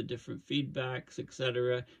forcings for the different feedbacks,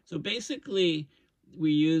 etc. So basically,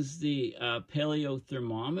 we use the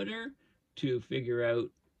paleothermometer to figure out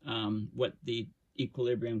what the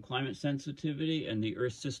equilibrium climate sensitivity and the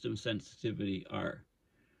Earth system sensitivity are.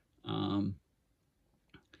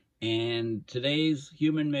 And today's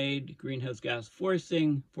human-made greenhouse gas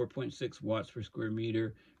forcing, 4.6 watts per square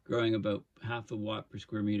meter, growing about half a watt per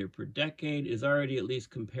square meter per decade, is already at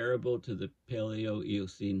least comparable to the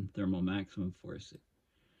Paleo-Eocene thermal maximum forcing.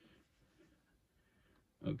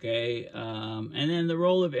 Okay, and then the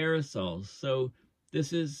role of aerosols. So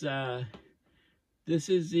this is the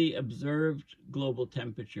observed global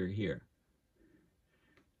temperature here.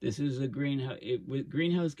 This is a with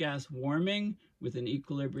greenhouse gas warming with an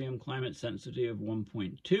equilibrium climate sensitivity of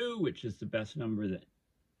 1.2, which is the best number that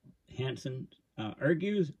Hansen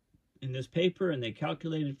argues in this paper, and they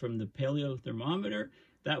calculated from the paleothermometer.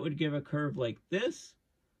 That would give a curve like this.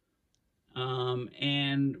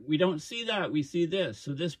 And we don't see that, we see this.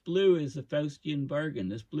 So this blue is the Faustian bargain.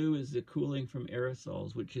 This blue is the cooling from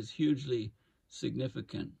aerosols, which is hugely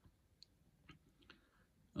significant.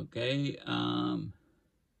 Okay,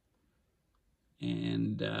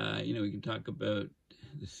 you know, we can talk about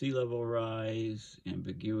the sea level rise,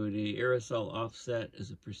 ambiguity, aerosol offset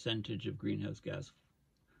as a percentage of greenhouse gas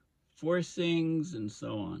forcings, and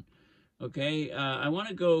so on. Okay, I want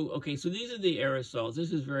to go, okay, so these are the aerosols.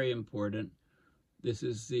 This is very important. This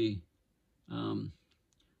is the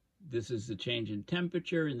change in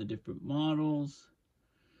temperature in the different models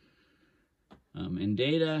and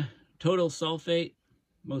data. Total sulfate,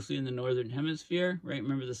 mostly in the northern hemisphere, right?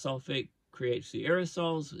 Remember, the sulfate creates the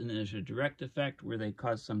aerosols, and there's a direct effect where they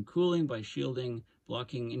cause some cooling by shielding,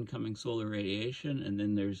 blocking incoming solar radiation, and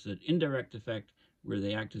then there's an indirect effect where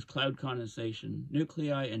they act as cloud condensation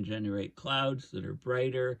nuclei and generate clouds that are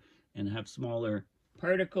brighter and have smaller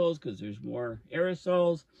particles because there's more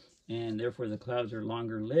aerosols, and therefore the clouds are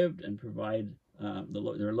longer lived and provide,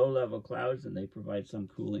 they're low-level clouds, and they provide some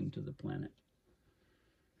cooling to the planet.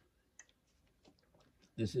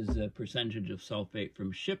 This is a percentage of sulfate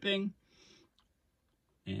from shipping.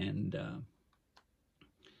 And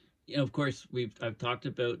you know, of course, I've talked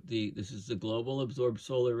about this is the global absorbed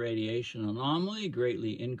solar radiation anomaly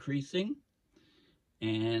greatly increasing,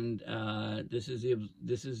 and this is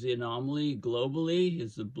the anomaly globally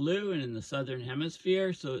is the blue, and in the southern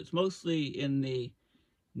hemisphere. So it's mostly in the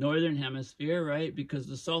northern hemisphere, right? Because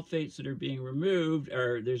the sulfates that are being removed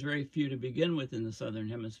there's very few to begin with in the southern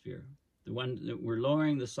hemisphere. The one that we're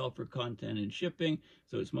lowering the sulfur content in shipping,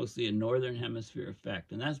 so it's mostly a northern hemisphere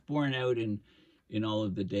effect, and that's borne out in all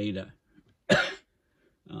of the data.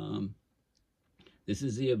 This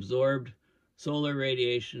is the absorbed solar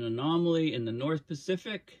radiation anomaly in the North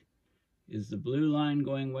Pacific. Is the blue line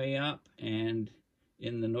going way up, and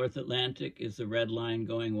in the North Atlantic is the red line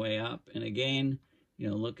going way up. And again, you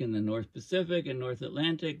know, look in the North Pacific and North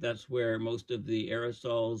Atlantic. That's where most of the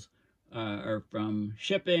aerosols are from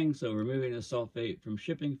shipping. So removing the sulfate from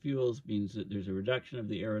shipping fuels means that there's a reduction of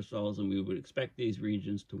the aerosols, and we would expect these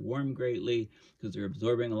regions to warm greatly because they're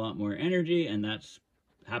absorbing a lot more energy, and that's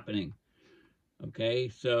happening. Okay,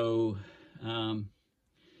 so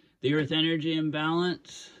the Earth energy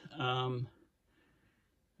imbalance.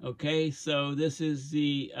 Okay, so this is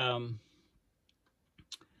the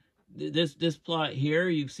this plot here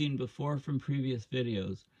you've seen before from previous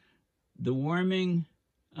videos. The warming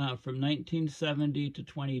from 1970 to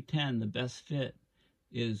 2010, the best fit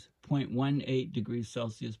is 0.18 degrees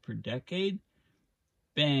Celsius per decade.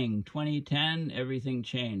 Bang, 2010, everything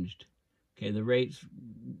changed. Okay, the rate's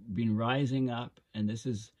been rising up, and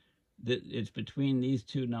it's between these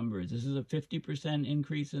two numbers. This is a 50%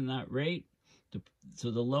 increase in that rate.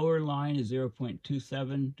 So the lower line is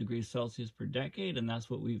 0.27 degrees Celsius per decade, and that's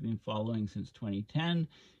what we've been following since 2010.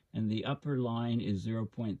 And the upper line is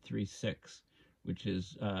 0.36. Which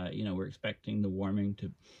is, you know, we're expecting the warming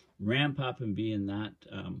to ramp up and be in that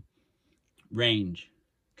range.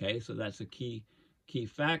 Okay, so that's a key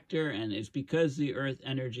factor, and it's because the Earth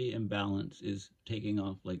energy imbalance is taking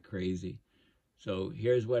off like crazy. So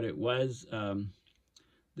here's what it was.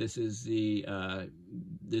 This is the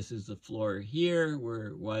floor here, where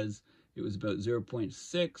it was about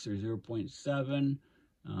 0.6 or 0.7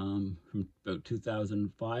 from about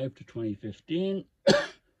 2005 to 2015.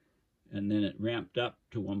 And then it ramped up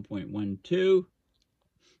to 1.12,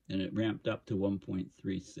 and it ramped up to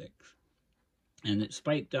 1.36. And it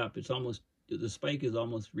spiked up. The spike has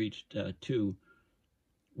almost reached 2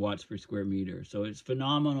 watts per square meter. So it's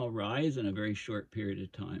phenomenal rise in a very short period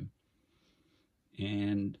of time.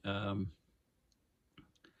 And the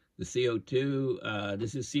CO2,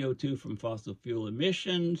 this is CO2 from fossil fuel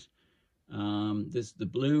emissions. The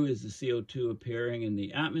blue is the CO2 appearing in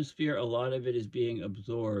the atmosphere. A lot of it is being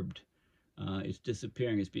absorbed. It's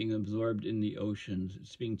disappearing. It's being absorbed in the oceans.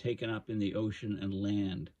 It's being taken up in the ocean and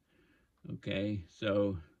land. Okay,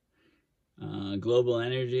 so global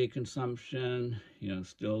energy consumption,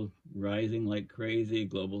 still rising like crazy.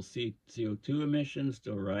 Global CO2 emissions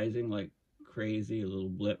still rising like crazy. A little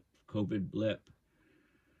blip, COVID blip.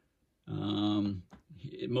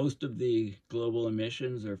 Most of the global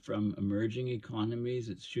emissions are from emerging economies.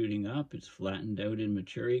 It's shooting up. It's flattened out in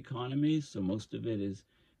mature economies. So most of it is,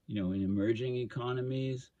 in emerging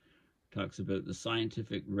economies. Talks about the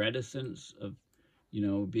scientific reticence of,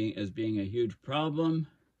 being a huge problem.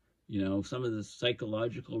 Some of the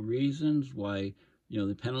psychological reasons why,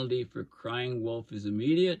 the penalty for crying wolf is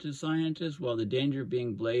immediate to scientists, while the danger of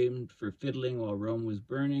being blamed for fiddling while Rome was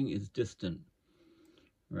burning is distant.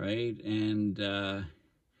 Right? And,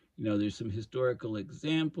 there's some historical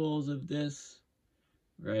examples of this,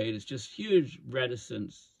 right? It's just huge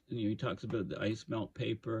reticence. He talks about the ice melt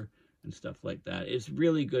paper and stuff like that. It's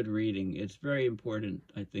really good reading. It's very important,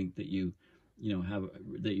 I think, that you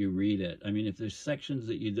read it. I mean, if there's sections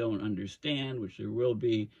that you don't understand, which there will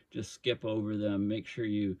be, just skip over them. Make sure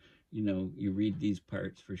you read these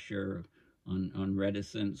parts for sure. On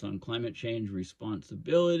reticence, on climate change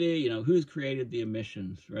responsibility, who's created the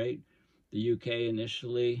emissions, right? The UK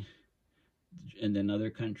initially, and then other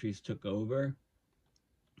countries took over,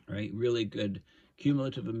 right? Really good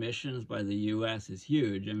cumulative emissions by the US is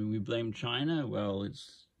huge. I mean, we blame China. Well,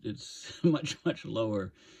 it's much, much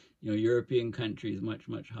lower. European countries much,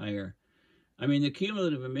 much higher. I mean, the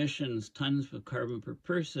cumulative emissions, tons of carbon per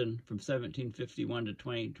person from 1751 to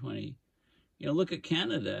 2020. Look at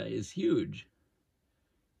Canada, is huge.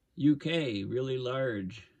 UK, really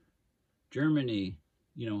large. Germany,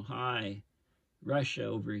 high. Russia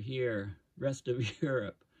over here. Rest of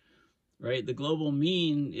Europe, right? The global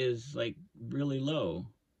mean is like really low,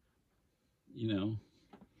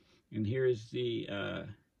 And here's the,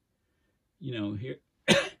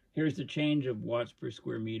 here's the change of watts per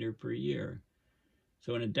square meter per year.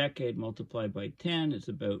 So in a decade multiplied by 10, it's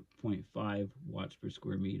about 0.5 watts per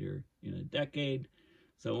square meter in a decade.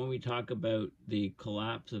 So when we talk about the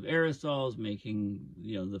collapse of aerosols, making,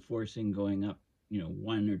 the forcing going up,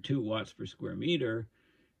 1 or 2 watts per square meter,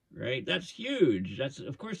 right? That's huge.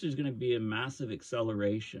 Of course, there's going to be a massive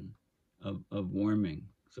acceleration of warming.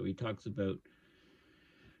 So he talks about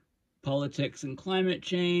politics and climate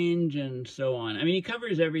change and so on. I mean, he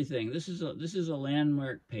covers everything. This is a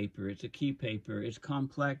landmark paper. It's a key paper. It's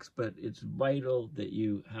complex, but it's vital that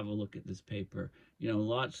you have a look at this paper.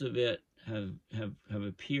 Lots of it have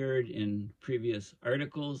appeared in previous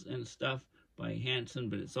articles and stuff by Hansen,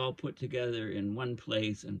 but it's all put together in one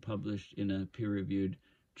place and published in a peer-reviewed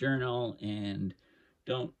journal. And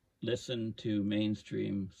don't listen to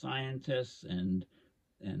mainstream scientists and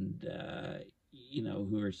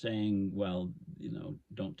who are saying, well,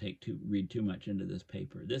 don't read too much into this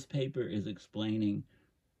paper. This paper is explaining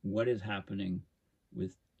what is happening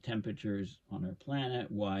with temperatures on our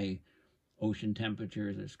planet, why ocean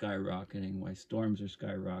temperatures are skyrocketing, why storms are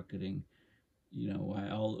skyrocketing,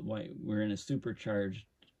 why we're in a supercharged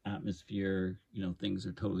atmosphere, things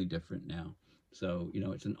are totally different now. So,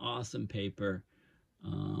 it's an awesome paper.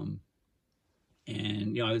 And,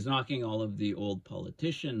 I was knocking all of the old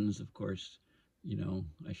politicians, of course.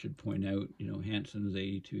 I should point out, Hansen is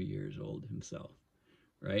 82 years old himself,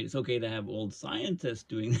 right? It's okay to have old scientists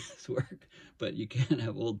doing this work, but you can't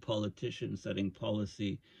have old politicians setting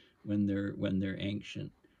policy when they're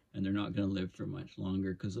ancient and they're not going to live for much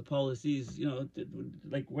longer, because the policies,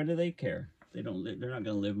 like, what do they care? They're not going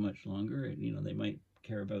to live much longer. They might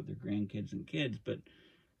care about their grandkids and kids, but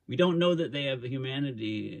we don't know that they have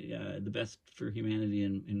humanity, the best for humanity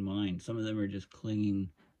in mind. Some of them are just clinging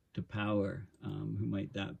to power. Who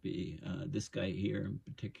might that be? This guy here in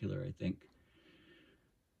particular, I think.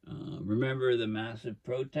 Remember the massive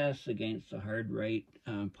protests against the hard right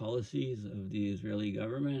policies of the Israeli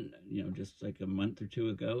government, just like a month or two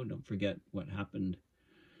ago. Don't forget what happened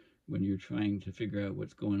when you're trying to figure out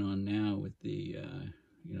what's going on now with the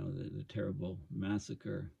terrible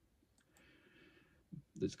massacre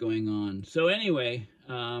that's going on. So anyway,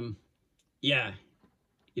 yeah,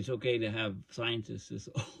 it's okay to have scientists this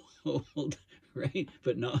old, right?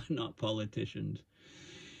 But not politicians.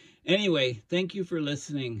 Anyway, thank you for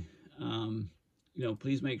listening.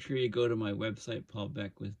 Please make sure you go to my website,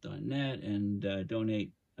 paulbeckwith.net, and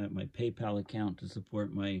donate at my PayPal account to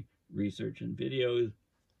support my research and videos.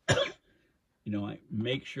 I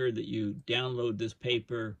make sure that you download this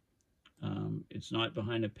paper. It's not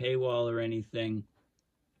behind a paywall or anything.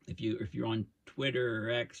 If you're on Twitter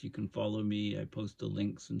or X, you can follow me. I post the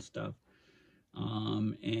links and stuff.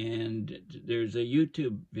 And there's a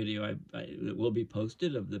YouTube video that will be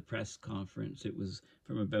posted of the press conference. It was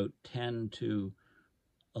from about 10 to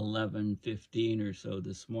 11:15 or so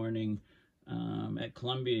this morning at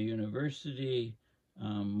Columbia University,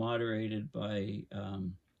 moderated by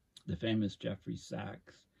the famous Jeffrey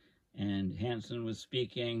Sachs. And Hansen was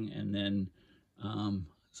speaking, and then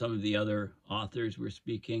some of the other authors were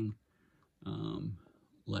speaking,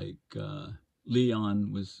 like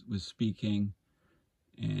Leon was speaking,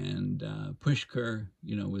 and Pushkar,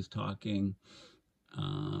 was talking,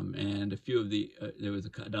 and a few of the, there was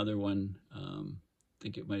another one, I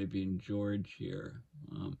think it might have been George here,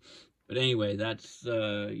 but anyway, that's,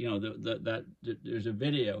 there's a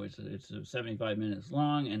video, it's 75 minutes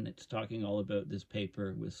long, and it's talking all about this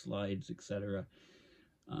paper with slides, etc.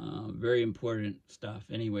 Very important stuff.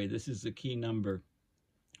 Anyway, this is the key number,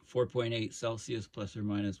 4.8 Celsius plus or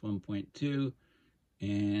minus 1.2,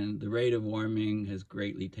 and the rate of warming has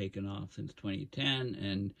greatly taken off since 2010,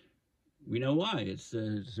 and we know why. It's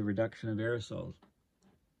a reduction of aerosols.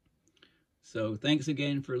 So thanks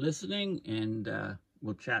again for listening, and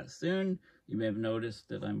we'll chat soon. You may have noticed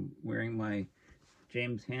that I'm wearing my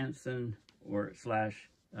James Hansen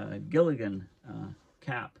 / Gilligan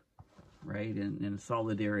cap, right, in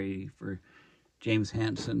solidarity for James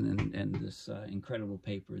Hansen and this incredible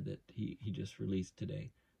paper that he just released today.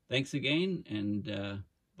 Thanks again, and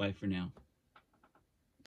bye for now.